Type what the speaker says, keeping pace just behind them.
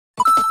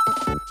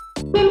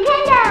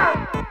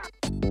Jimtendo!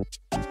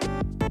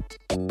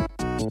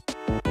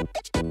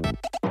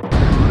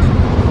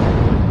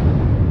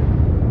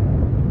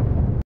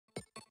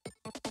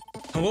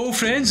 Hello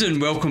friends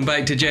and welcome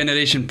back to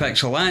Generation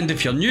Pixel, and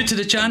if you're new to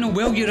the channel,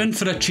 well, you're in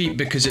for a treat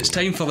because it's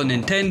time for the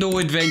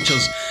Nintendo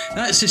Adventures.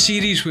 That's the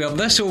series where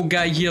this old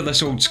guy here,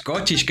 this old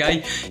Scottish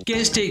guy,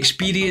 gets to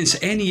experience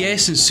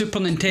NES and Super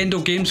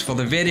Nintendo games for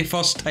the very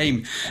first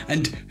time.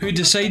 And who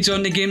decides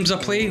on the games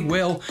I play?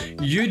 Well,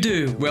 you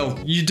do. Well,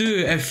 you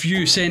do if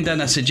you send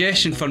in a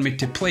suggestion for me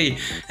to play.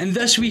 And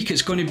this week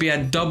it's going to be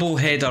a double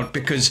header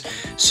because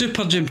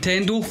Super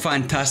Jimtendo,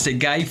 fantastic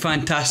guy,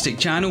 fantastic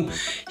channel,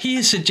 he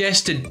has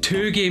suggested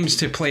two games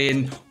to play,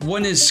 and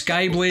one is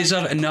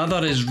Skyblazer and the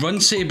other is Run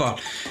Saber.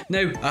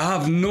 Now, I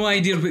have no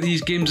idea what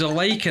these games are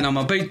like and I'm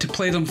about to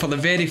play them for the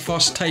very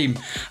first time.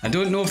 I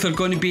don't know if they're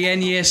going to be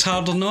NES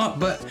hard or not,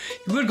 but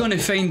we're going to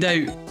find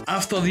out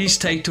after these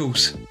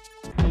titles.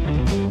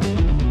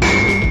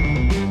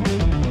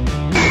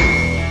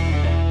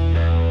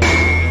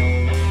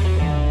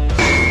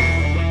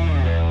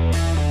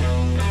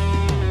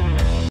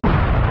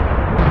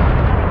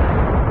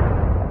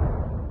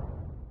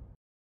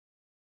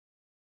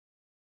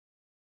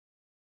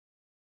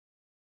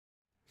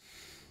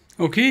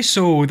 Okay,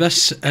 so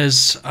this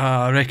is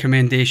a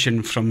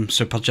recommendation from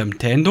Super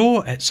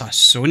Jimtendo. It's a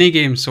Sony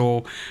game,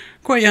 so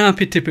quite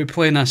happy to be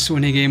playing a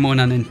Sony game on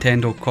a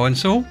Nintendo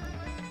console.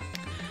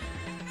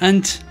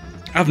 And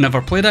I've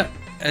never played it.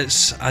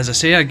 It's, as I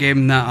say, a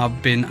game that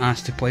I've been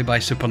asked to play by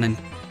Super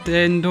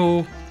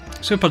Jimtendo,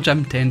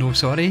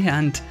 sorry,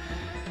 and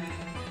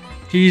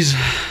he's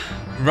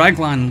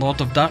Raglan,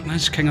 Lord of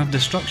Darkness, King of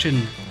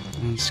Destruction,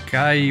 and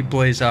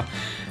Skyblazer.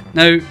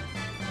 Now,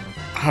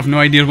 I have no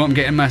idea what I'm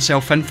getting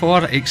myself in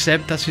for,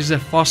 except this is the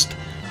first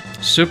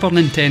Super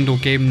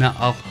Nintendo game that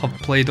I'll have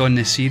played on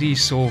the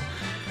series, so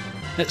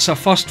it's a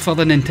first for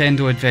the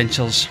Nintendo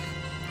Adventures.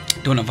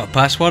 Don't have a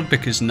password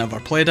because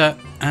never played it,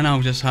 and I'll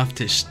just have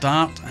to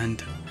start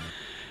and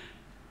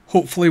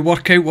hopefully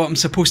work out what I'm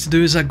supposed to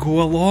do as I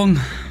go along.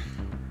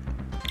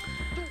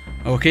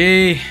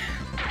 Okay.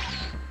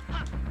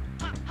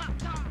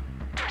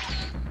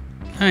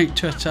 Right,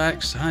 2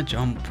 attacks, I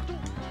jump,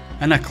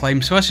 and I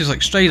climb, so this is like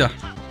Stryder.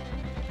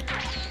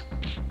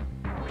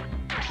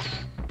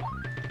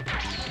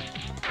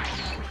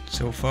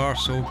 So far,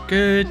 so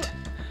good.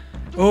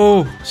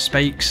 Oh,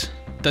 spikes.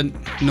 Didn't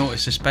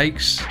notice the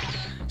spikes.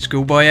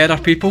 Schoolboy error,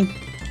 people.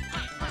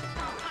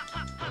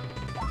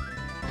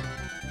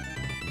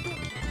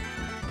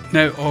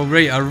 Now,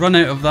 alright, I run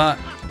out of that.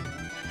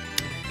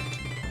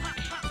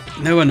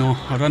 Now I know,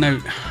 I run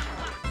out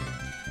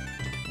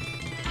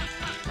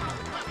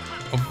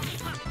of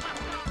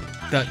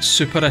that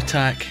super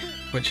attack,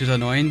 which is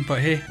annoying, but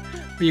hey,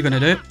 what are you gonna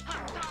do?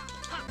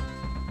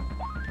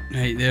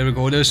 Right, there we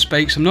go, those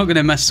spikes. I'm not going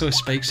to miss those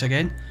spikes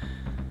again.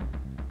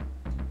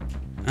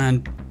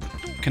 And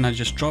can I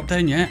just drop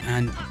down, yeah,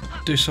 and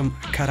do some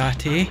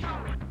karate?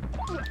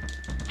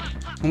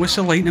 And what's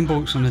the lightning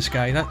bolts on this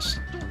guy? That's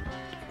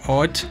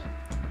odd.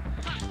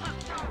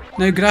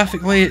 Now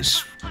graphically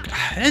it's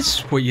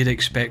what you'd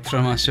expect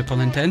from a Super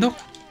Nintendo.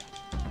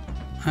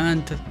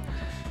 And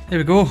there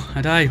we go,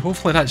 I die.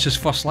 Hopefully that's just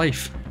first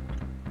life.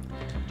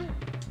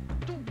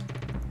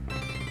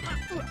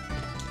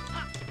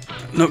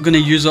 Not going to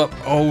use up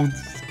all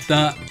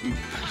that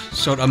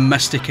sort of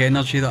mystic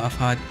energy that I've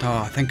had. Oh,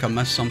 I think I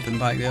missed something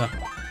back there.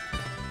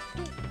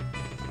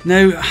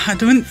 Now, I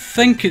don't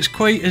think it's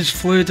quite as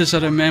fluid as I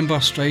remember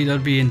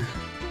Stryder being.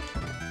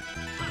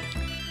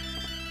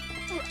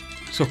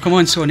 So come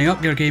on Sony,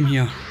 up your game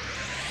here.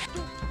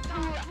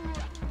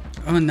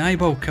 Oh, and the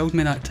eyeball killed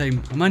me that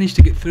time. I managed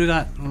to get through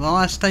that the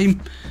last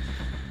time.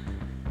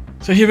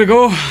 So here we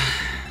go.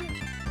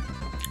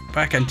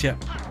 Back into it.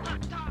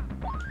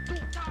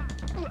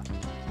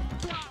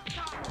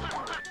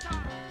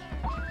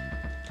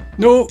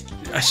 No,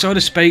 I saw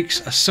the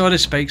spikes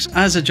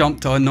as I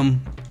jumped on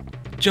them.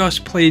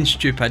 Just plain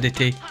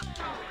stupidity.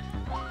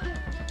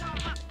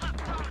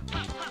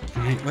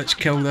 Right, let's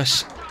kill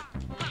this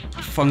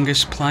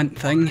fungus plant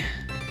thing.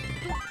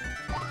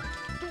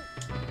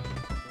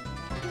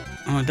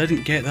 Oh, I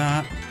didn't get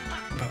that,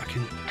 but I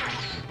can...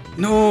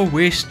 No,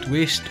 waste.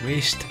 My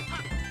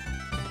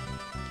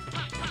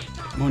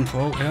own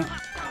fault, yeah.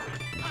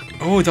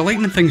 Oh, the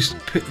lightning things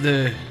put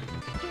the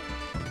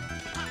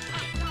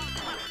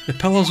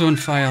pillars on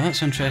fire,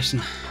 that's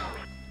interesting.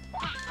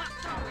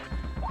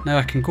 Now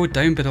I can go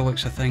down by the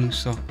looks of things,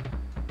 so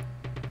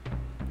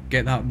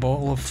get that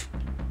bottle of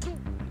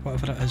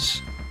whatever it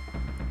is,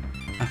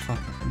 if I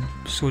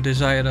so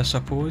desire, I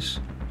suppose.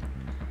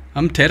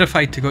 I'm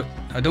terrified to go,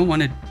 I don't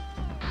want to,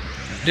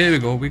 there we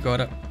go, we got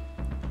it.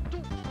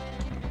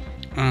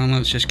 And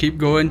let's just keep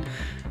going.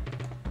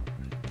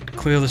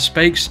 Clear the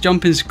spikes,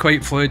 jumping's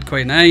quite fluid,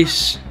 quite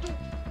nice.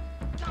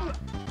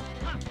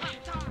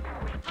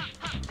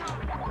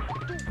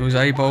 Those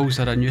eyeballs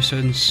are a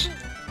nuisance.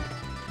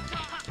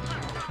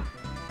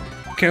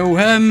 Kill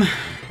him.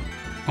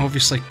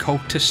 Obviously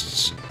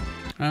cultists.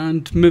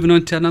 And moving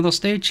on to another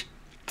stage.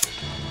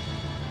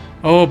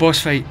 Oh, boss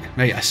fight.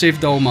 Right, I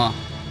saved all my...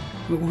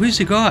 Who's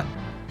he got?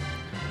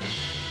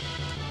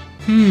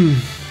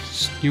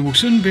 You will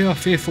soon be a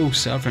faithful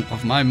servant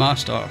of my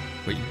master.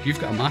 Wait, you've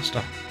got a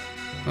master?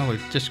 Well,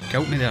 he just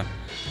killed me there.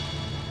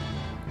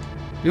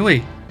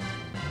 Really?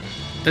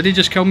 Did he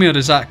just kill me, or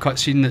is that a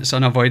cutscene that's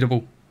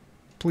unavoidable?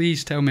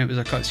 Please tell me it was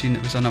a cutscene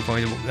that was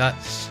unavoidable.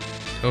 That's...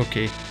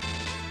 okay.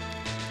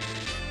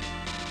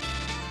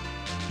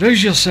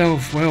 Rouse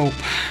yourself, whelp.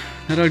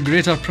 There are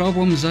greater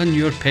problems than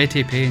your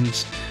petty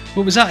pains.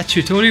 What was that, a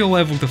tutorial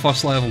level, the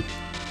first level?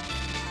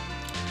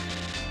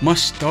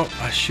 Must stop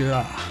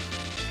Ashura.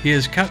 He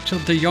has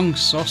captured the young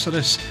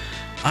sorceress,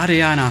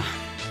 Ariana.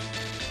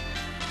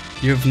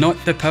 You have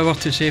not the power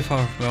to save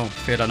her. Well,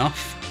 fair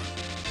enough.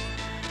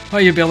 Why,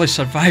 you barely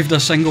survived a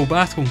single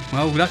battle.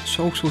 Well, that's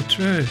also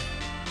true.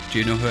 Do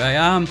you know who I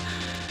am?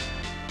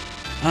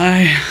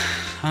 I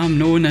am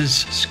known as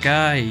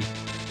Sky.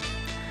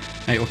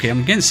 Right, okay,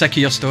 I'm getting sick of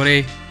your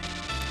story.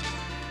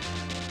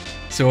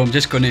 So I'm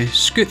just going to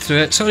scoot through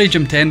it. Sorry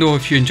Jimtendo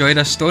if you enjoy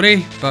this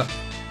story, but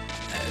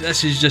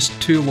this is just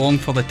too long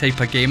for the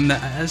type of game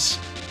that it is.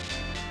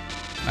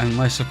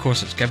 Unless of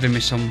course it's giving me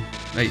some...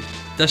 Right,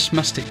 this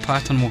mystic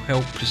pattern will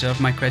help preserve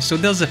my quest. So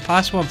there's the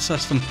password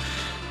system.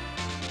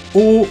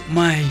 Oh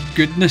my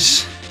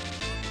goodness.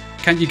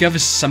 Can't you give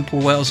us simple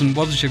letters and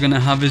words? You're going to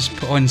have us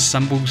put on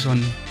symbols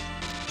on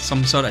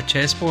some sort of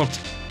chessboard.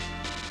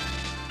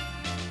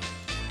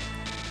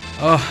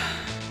 Oh.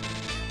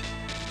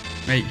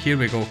 Right, here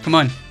we go. Come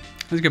on.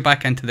 Let's get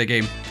back into the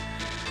game.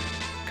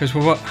 Because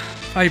we're what?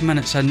 5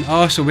 minutes in.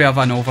 Oh, so we have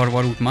an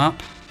overworld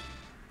map.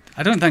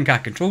 I don't think I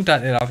controlled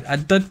that there. I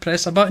did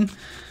press a button,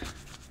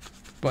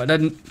 but I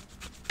didn't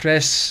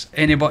press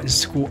any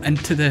buttons to go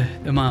into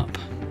the map.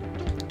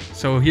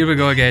 So here we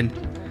go again.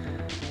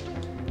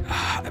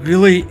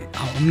 Really,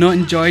 I'm not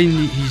enjoying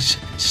his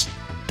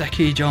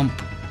sticky jump.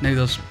 Now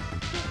there's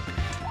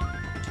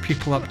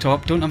people up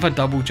top. Don't have a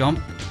double jump.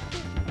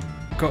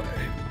 Got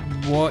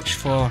to watch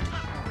for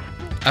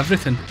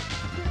everything.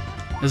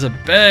 There's a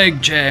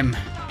big gem.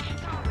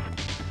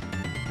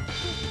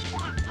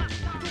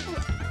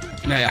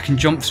 Right, I can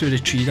jump through the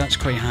tree, that's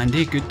quite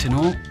handy, good to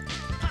know.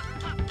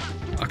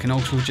 I can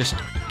also just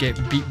get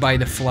beat by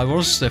the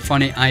flowers, the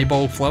funny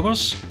eyeball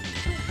flowers.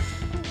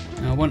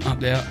 I want up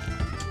there.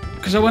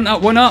 Because I want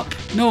that one up!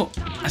 No!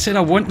 I said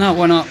I want that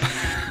one up!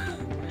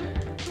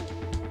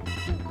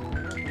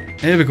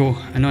 There we go,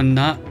 and on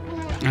that,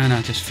 and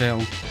I just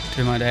fell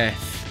to my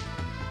death.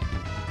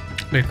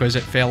 Because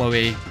it fell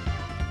away.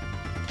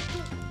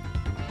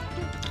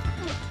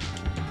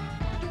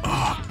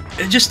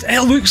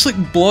 It looks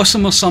like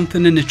blossom or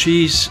something in the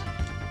trees.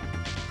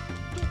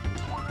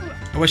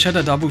 I wish I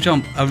had a double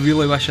jump. I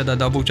really wish I had a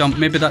double jump.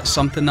 Maybe that's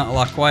something that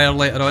I'll acquire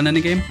later on in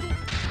the game.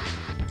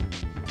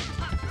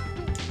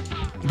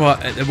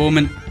 But at the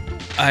moment,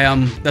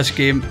 this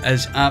game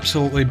is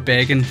absolutely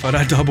begging for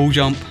a double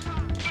jump.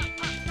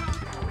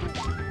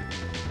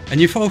 And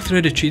you fall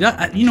through the tree.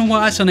 You know what?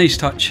 That's a nice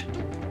touch.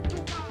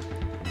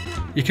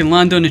 You can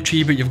land on the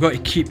tree, but you've got to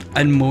keep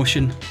in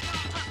motion.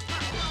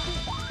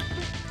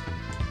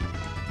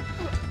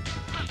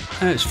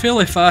 It's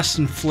fairly fast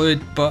and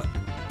fluid, but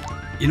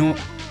you know,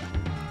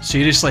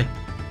 seriously,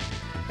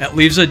 it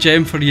leaves a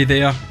gem for you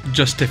there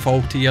just to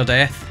fall to your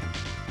death.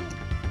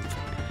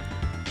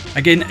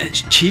 Again,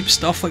 it's cheap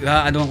stuff like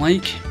that I don't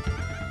like.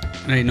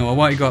 Right, no, I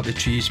want to go up the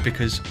trees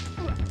because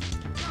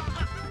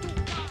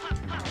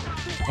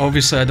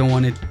obviously I don't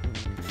want to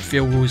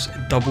fail those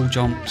double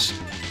jumps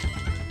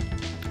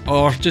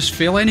or just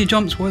fail any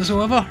jumps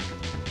whatsoever.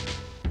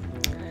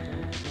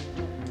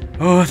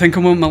 Oh, I think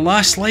I'm on my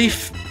last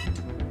life.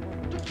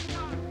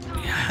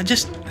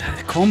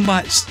 The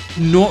combat's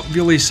not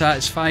really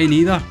satisfying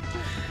either.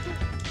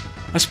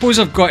 I suppose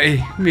I've got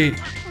to be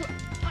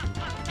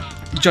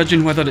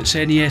judging whether it's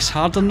NES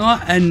hard or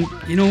not, and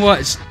you know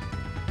what, it's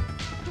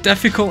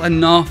difficult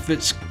enough.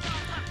 It's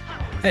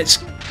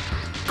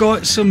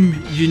got some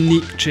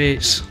unique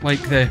traits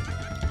like I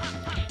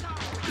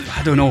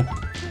don't know,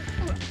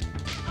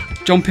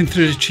 jumping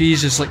through the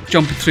trees is like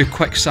jumping through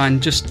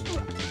quicksand, just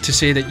to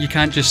say that you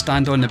can't just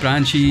stand on the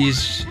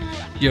branches,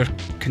 you're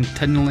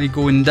continually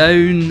going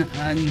down,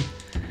 and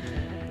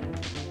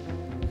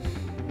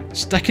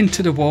sticking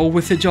to the wall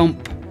with the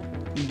jump,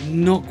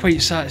 not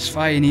quite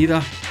satisfying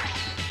either.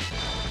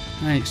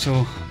 Right, so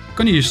I'm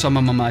going to use some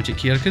of my magic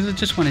here because I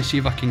just want to see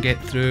if I can get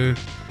through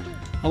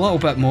a little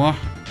bit more.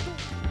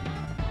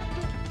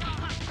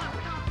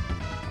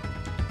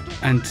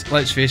 And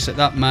let's face it,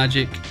 that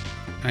magic...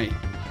 Right.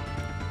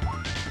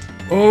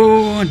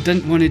 Oh, I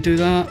didn't want to do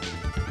that.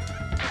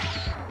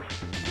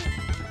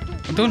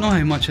 I don't know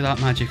how much of that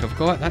magic I've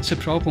got, that's the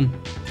problem.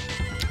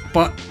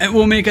 But it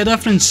will make a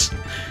difference.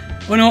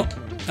 Oh no,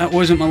 that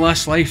wasn't my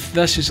last life,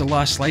 this is the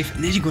last life.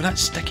 And there you go,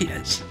 that's sticky,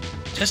 it's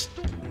just...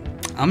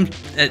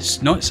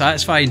 it's not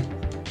satisfying.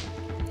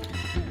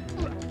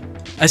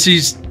 This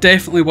is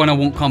definitely one I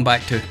won't come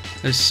back to.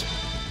 It's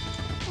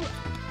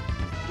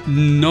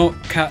not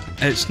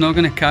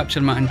going to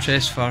capture my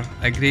interest for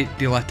a great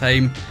deal of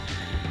time.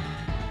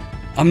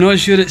 I'm not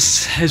sure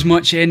it's as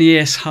much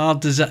NES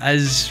hard as it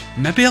is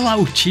maybe a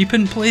little cheap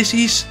in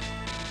places.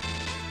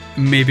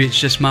 Maybe it's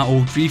just my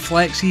old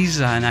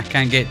reflexes and I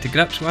can't get to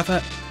grips with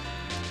it.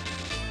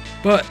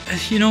 But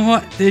you know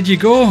what, there you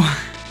go.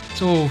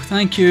 So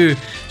thank you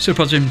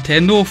Super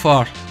Jimtendo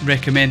for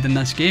recommending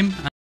this game.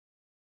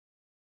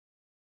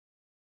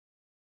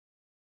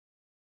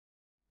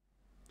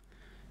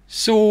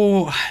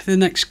 So the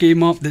next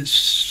game up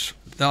that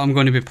I'm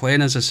going to be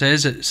playing, as I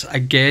says, it's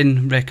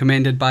again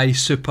recommended by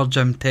Super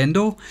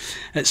Jimtendo.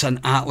 It's an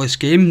Atlas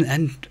game,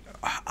 and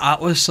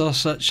Atlas are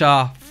such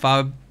a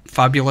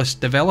fabulous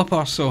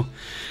developer, so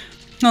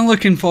I'm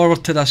looking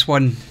forward to this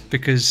one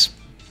because,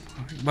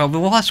 well, the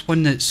last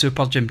one that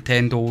Super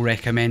Jimtendo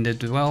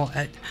recommended, well,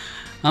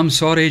 I'm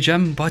sorry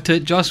Jim, but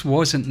it just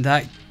wasn't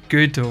that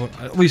good, or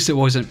at least it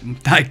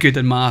wasn't that good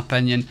in my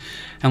opinion,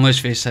 and let's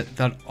face it,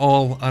 they're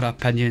all our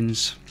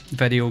opinions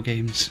video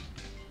games.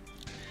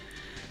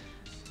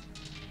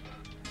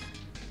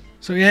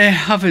 So yeah,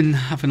 having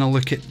a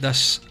look at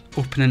this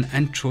opening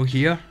intro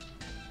here,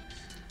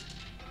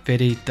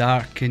 very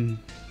dark and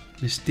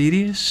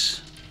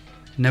mysterious.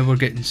 Now we're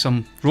getting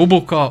some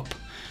Robocop,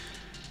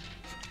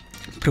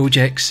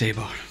 Project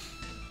Sabre,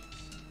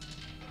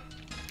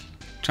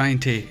 trying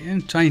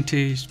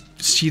to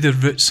see the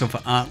roots of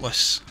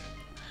Atlas.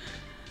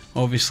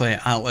 Obviously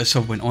Atlas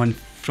have went on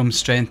from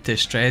strength to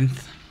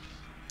strength.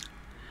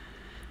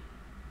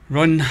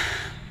 Run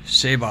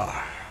Saber,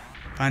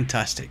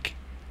 fantastic,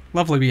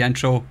 lovely wee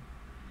intro.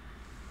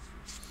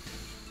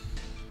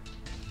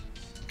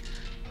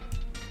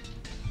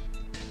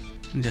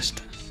 And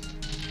just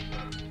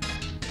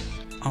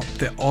up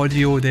the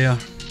audio there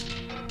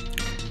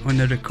on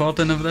the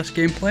recording of this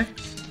gameplay.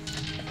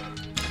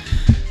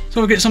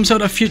 So we'll get some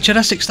sort of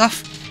futuristic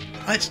stuff.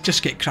 Let's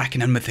just get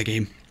cracking in with the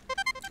game.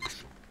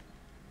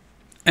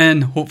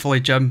 And hopefully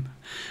Jim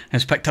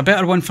has picked a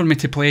better one for me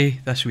to play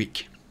this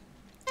week.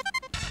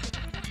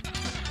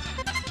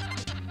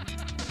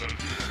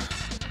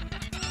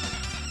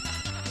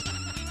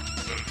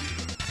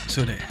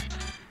 So the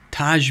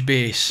Taj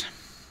base.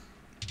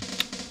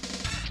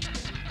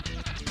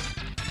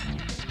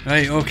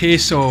 Right, okay,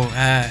 so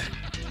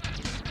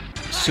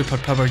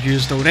superpower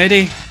used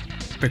already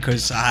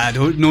because I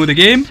don't know the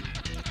game.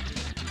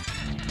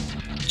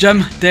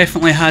 Jim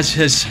definitely has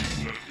his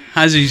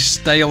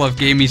style of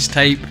game, his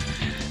type,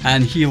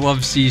 and he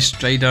loves the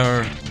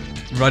Strider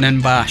run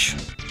and bash.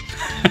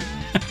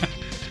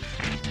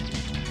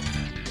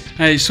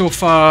 Right, so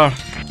far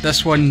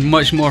this one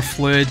much more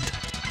fluid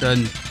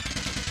than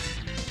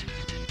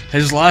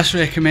his last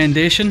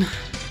recommendation.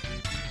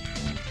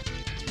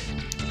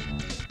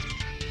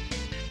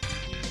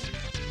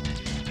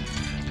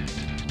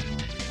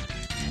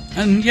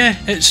 And yeah,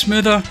 it's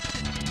smoother.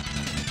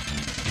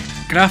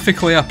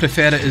 Graphically I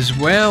prefer it as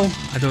well.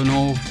 I don't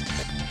know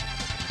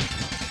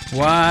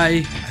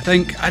why.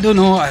 I don't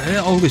know,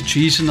 all the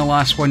trees in the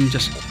last one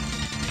just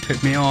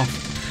put me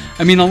off.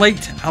 I mean, I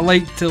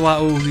liked the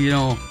little, you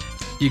know,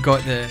 you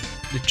got the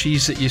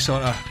trees that you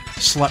sort of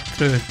slip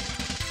through.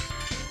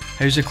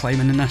 How's the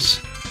climbing in this?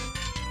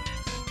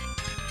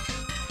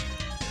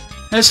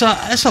 It's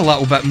a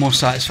little bit more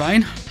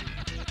satisfying.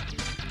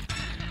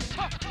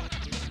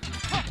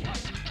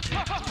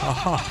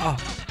 Oh,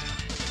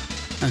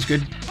 that's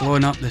good,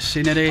 blowing up the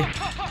scenery.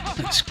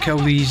 Let's kill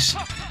these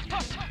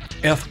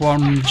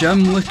earthworm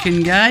Jim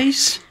looking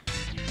guys.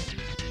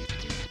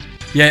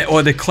 Yeah,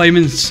 oh, the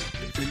climbing's,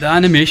 the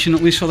animation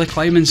at least for the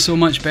climbing's so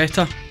much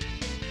better.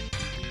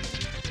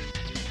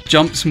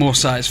 Jump's more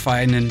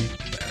satisfying and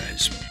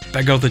it's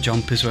bigger the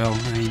jump as well.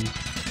 I mean,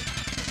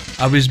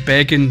 I was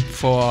begging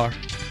for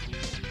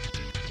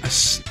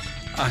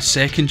a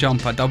second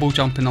jump, a double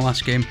jump in the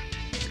last game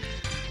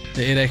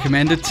that he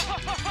recommended,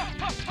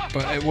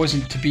 but it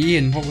wasn't to be.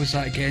 And what was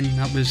that again?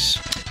 That was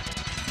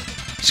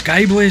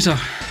Skyblazer.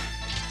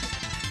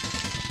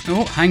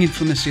 Oh, hanging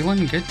from the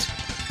ceiling, good.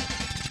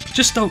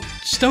 Just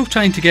still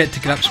trying to get to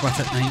grips with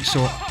it now, so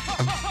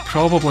I'll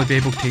probably be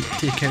able to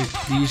take out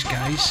these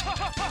guys,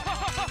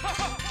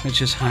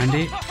 which is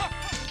handy,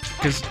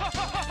 because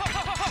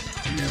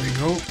there we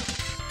go.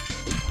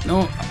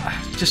 No,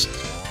 just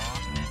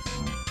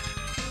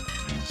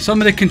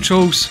some of the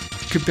controls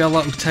could be a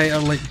little tighter,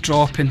 like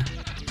dropping.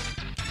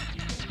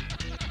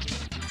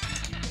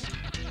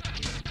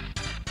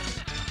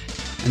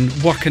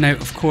 And working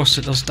out, of course,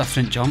 that there's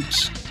different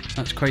jumps.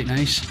 That's quite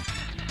nice.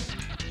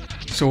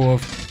 So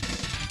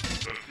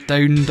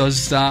down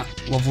does that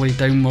lovely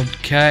downward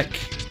kick,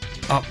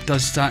 up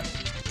does that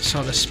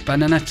sort of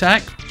spinning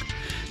attack.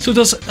 So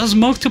there's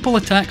multiple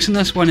attacks in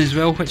this one as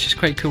well, which is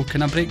quite cool.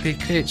 Can I break the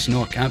crates?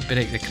 No, I can't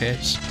break the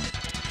crates.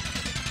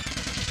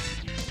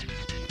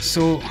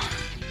 So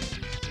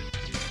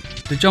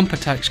the jump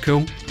attack's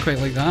cool, quite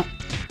like that.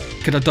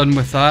 Could have done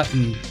with that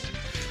and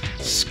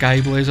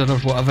Skyblazer or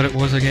whatever it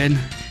was again.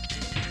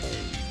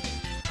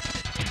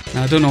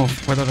 Now I don't know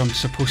whether I'm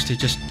supposed to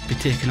just be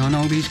taking on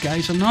all these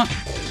guys or not,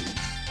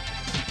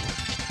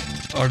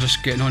 or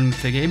just getting on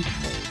with the game.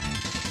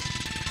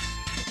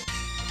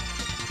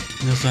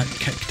 And there's that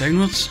kick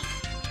downwards.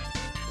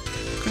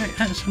 Great.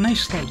 That's a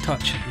nice little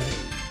touch.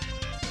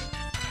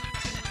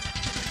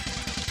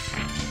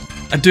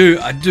 I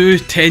do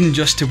tend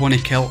just to want to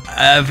kill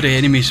every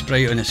enemy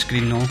sprite on the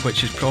screen though,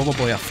 which is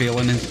probably a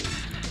failing in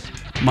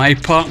my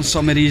part in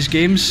some of these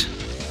games.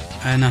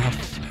 And I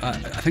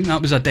think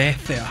that was a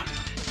death there.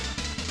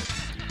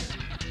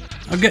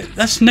 I'll get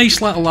this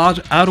nice little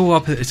arrow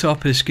up at the top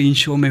of the screen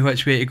showing me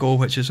which way to go,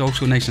 which is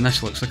also nice, and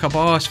this looks like a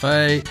boss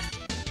fight.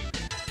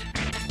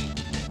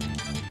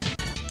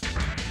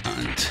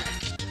 And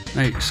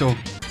right, so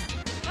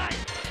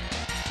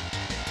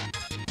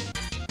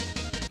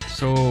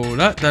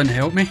that didn't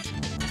help me.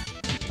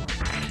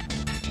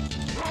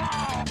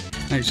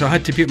 Right, so I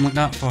had to beat him like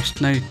that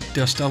first. Now,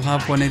 do I still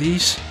have one of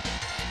these?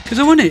 Because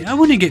I want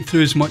to get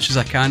through as much as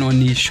I can on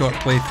these short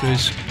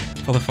playthroughs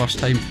for the first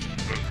time.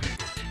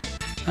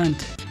 And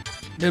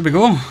there we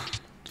go.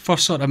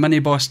 First sort of mini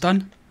boss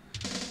done.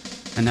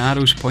 And the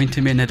arrow's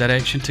pointing me in the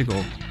direction to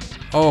go.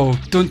 Oh,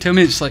 don't tell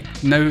me it's like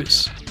now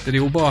it's the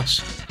real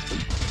boss.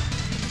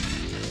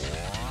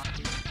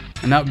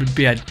 And that would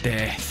be a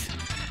death.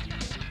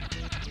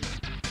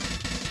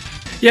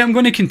 Yeah, I'm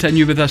going to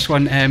continue with this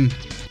one.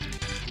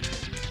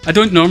 I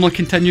don't normally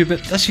continue,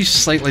 but this is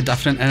slightly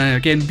different. And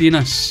again, being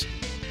a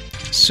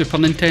Super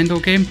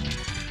Nintendo game,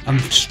 I'm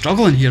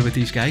struggling here with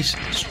these guys.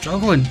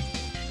 Struggling.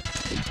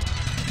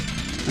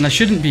 And I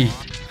shouldn't be.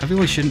 I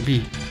really shouldn't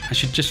be. I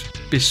should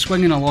just be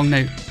swinging along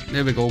now.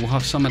 There we go, we'll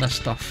have some of this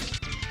stuff.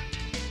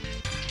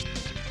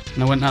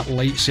 And I want that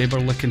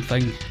lightsaber looking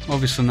thing.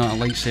 Obviously not a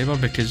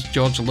lightsaber because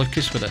George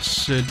Lucas would have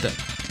sued the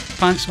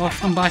pants off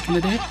them back in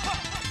the day.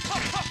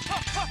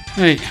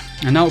 Right,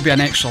 and that'll be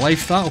an extra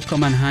life. That'll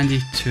come in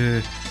handy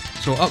too.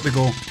 So up we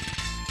go.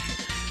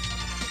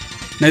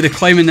 Now the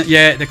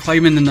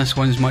climbing in this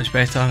one's much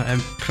better,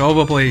 and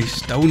probably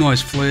still not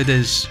as fluid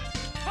as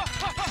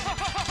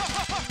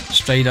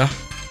Stryder.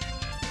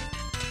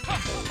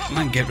 I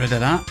might get rid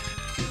of that.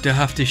 Do I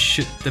have to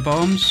shoot the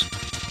bombs?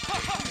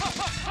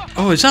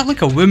 Oh, is that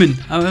like a woman?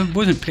 I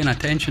wasn't paying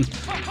attention.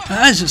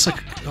 It is, it's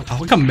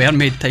like a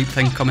mermaid type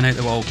thing coming out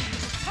the wall.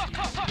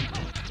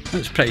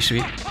 That's pretty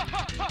sweet.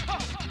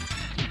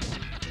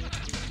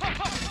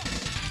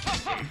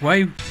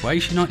 Why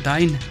is she not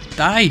dying?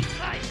 Die!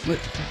 Look,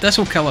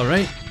 this'll kill her,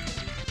 right?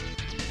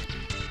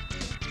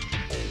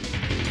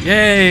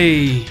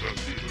 Yay!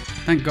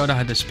 Thank God I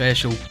had the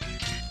special.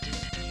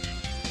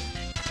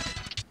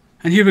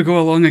 And here we go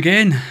along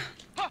again.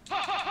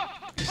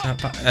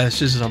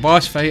 This is a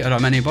boss fight or a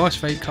mini boss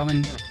fight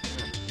coming.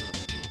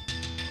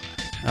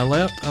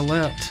 Alert,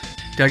 alert.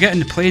 Do I get in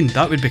the plane?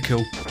 That would be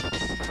cool.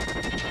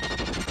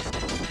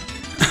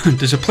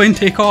 Does the plane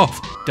take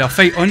off? Do I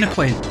fight on the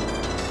plane?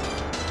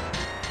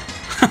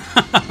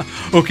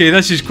 Okay,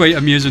 this is quite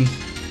amusing.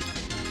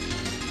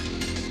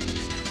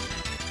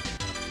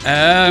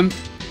 Yeah,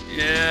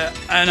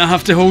 and I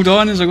have to hold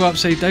on as I go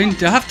upside down.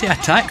 Do I have to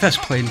attack this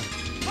plane?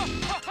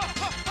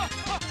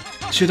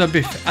 Should I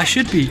be? I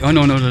should be. Oh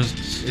no,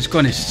 it's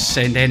going to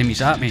send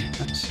enemies at me.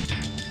 That's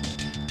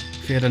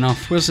fair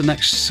enough. Where's the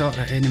next sort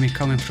of enemy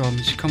coming from?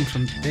 Does he come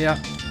from there?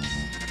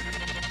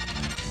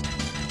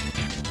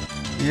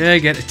 Yeah,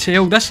 get the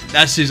tail.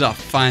 This is a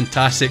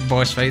fantastic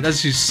boss fight.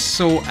 This is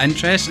so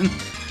interesting.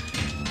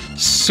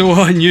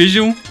 So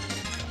unusual.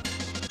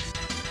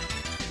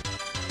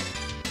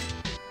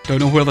 Don't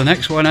know where the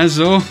next one is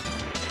though.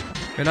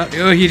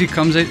 Oh, here he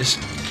comes out.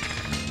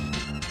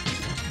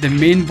 The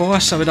main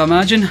boss, I would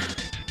imagine.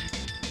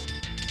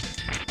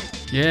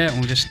 Yeah,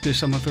 we'll just do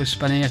some of those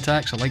spinny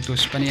attacks. I like those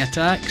spinny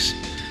attacks.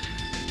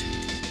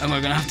 And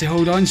we're going to have to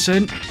hold on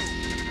soon.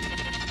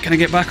 Can I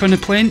get back on the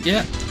plane?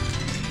 Yeah.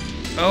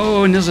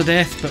 Oh, and there's a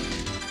death, but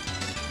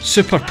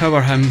super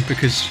power him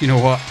because you know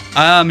what?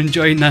 I am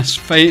enjoying this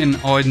fighting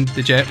on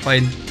the jet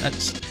plane.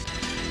 That's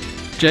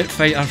jet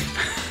fighter.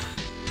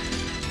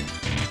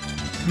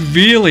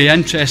 Really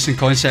interesting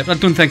concept. I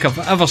don't think I've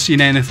ever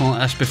seen anything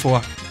like this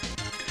before.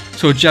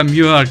 So Jim,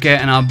 you are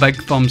getting a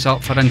big thumbs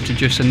up for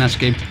introducing this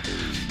game.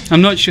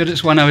 I'm not sure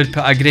it's one I would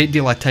put a great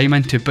deal of time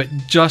into, but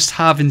just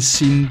having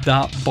seen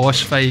that boss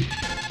fight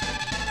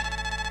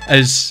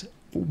is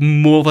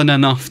more than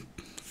enough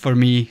for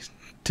me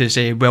to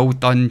say well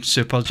done,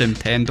 Super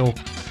Jimtendo.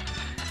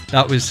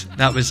 That was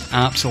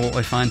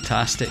absolutely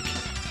fantastic.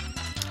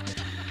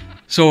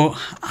 So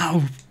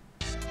I'll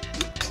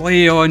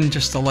play on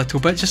just a little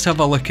bit, just have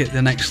a look at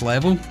the next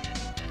level.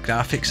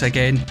 Graphics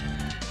again.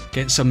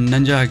 Get some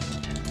Ninja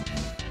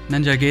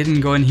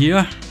Gaiden going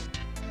here.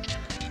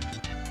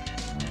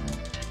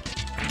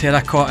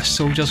 Terracotta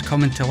soldiers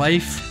coming to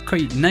life.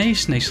 Quite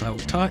nice little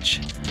touch.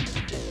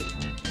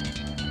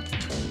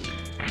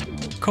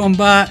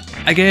 Combat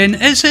again,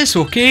 it's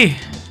okay.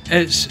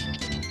 It's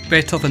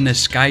better than the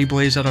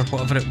Skyblazer or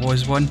whatever it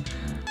was one.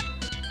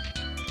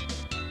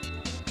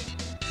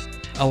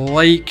 I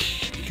like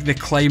the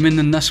climbing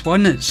in this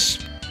one. It's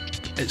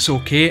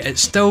okay.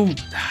 It's still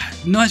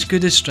not as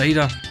good as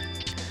Stryder.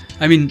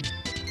 I mean,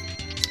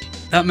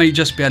 that might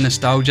just be a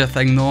nostalgia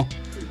thing though.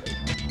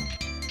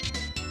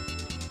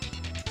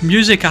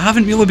 Music, I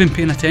haven't really been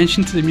paying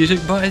attention to the music,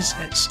 but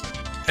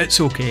it's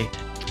okay.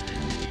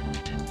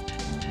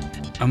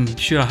 I'm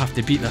sure I have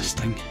to beat this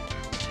thing.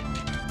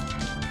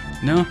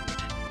 No?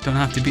 Don't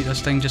have to beat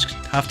this thing, just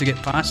have to get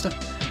past it?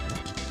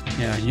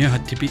 Yeah, I knew I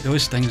had to beat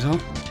those things though.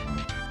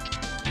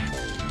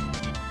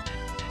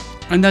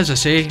 And as I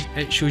say,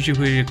 it shows you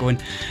where you're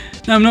going.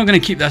 Now I'm not going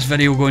to keep this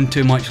video going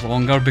too much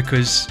longer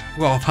because,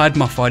 well, I've had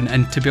my fun,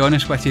 and to be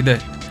honest with you, the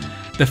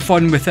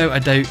fun without a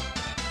doubt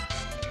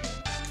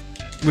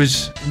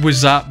was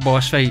that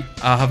boss fight.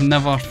 I have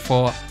never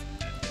fought,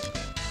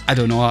 I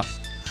don't know,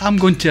 I'm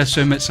going to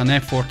assume it's an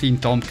F14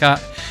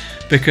 Tomcat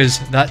because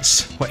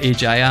that's what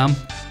age I am,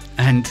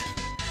 and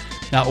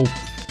that'll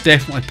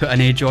definitely put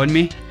an age on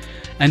me.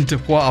 And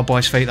what a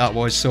boss fight that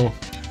was. So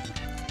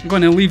I'm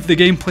going to leave the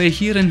gameplay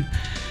here and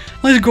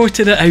let's go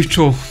to the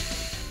outro.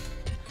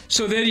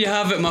 So there you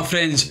have it, my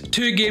friends.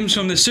 2 games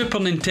from the Super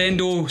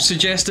Nintendo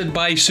suggested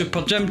by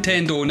Super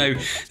Jimtendo.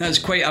 Now, that's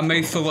quite a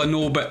mouthful, I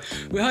know, but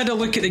we had a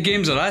look at the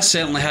games, or I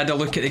certainly had a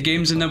look at the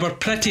games, and they were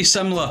pretty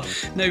similar.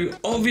 Now,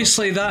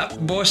 obviously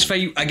that boss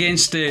fight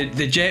against the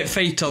jet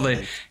fighter,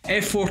 the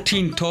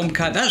F14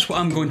 Tomcat, that's what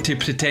I'm going to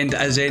pretend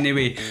it is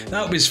anyway.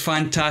 That was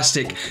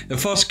fantastic. The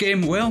first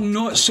game, well,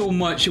 not so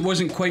much. It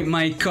wasn't quite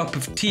my cup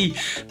of tea,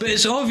 but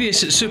it's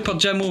obvious that Super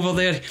Jim over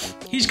there,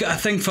 he's got a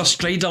thing for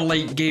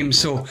Stryder-like games,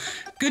 so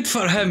good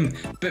for him,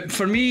 but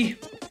for me,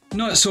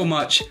 not so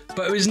much.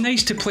 But it was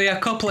nice to play a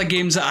couple of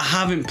games that I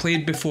haven't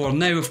played before.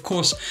 Now, of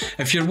course,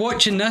 if you're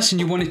watching this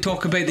and you want to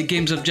talk about the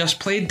games I've just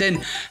played,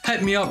 then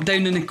hit me up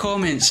down in the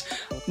comments.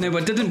 Now,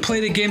 I didn't play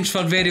the games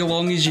for very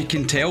long, as you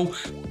can tell.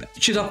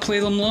 Should I play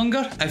them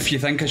longer? If you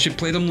think I should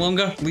play them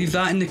longer, leave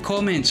that in the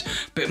comments.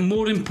 But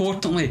more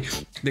importantly,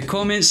 the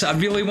comments that I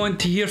really want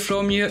to hear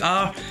from you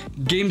are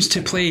games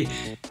to play.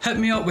 Hit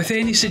me up with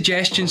any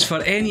suggestions for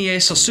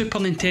NES or Super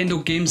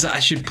Nintendo games that I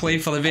should play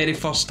for the very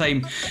first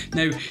time.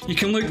 Now, you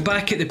can look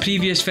back at the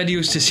previous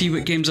videos to see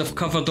what games I've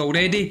covered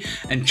already,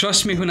 and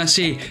trust me when I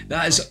say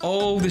that is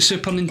all the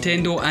Super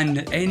Nintendo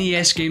and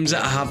NES games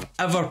that I have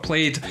ever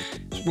played,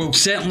 well,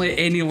 certainly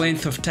any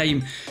length of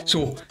time.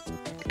 So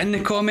in the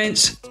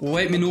comments,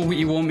 let me know what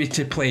you want me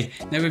to play.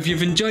 Now, if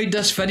you've enjoyed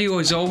this video,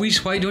 as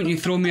always, why don't you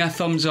throw me a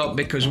thumbs up,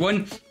 because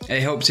 1,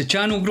 it helps the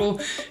channel grow,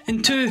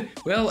 and 2,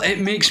 well, it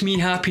makes me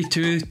happy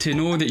too to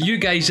know that you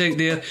guys out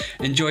there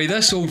enjoy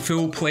this old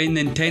fool playing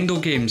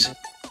Nintendo games,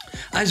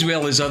 as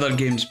well as other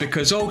games.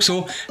 Because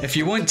also, if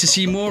you want to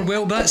see more,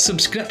 well, that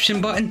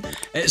subscription button,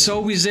 it's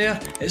always there,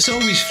 it's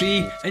always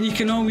free, and you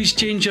can always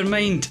change your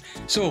mind.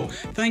 So,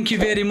 thank you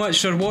very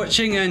much for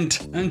watching,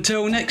 and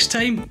until next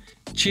time,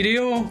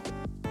 cheerio!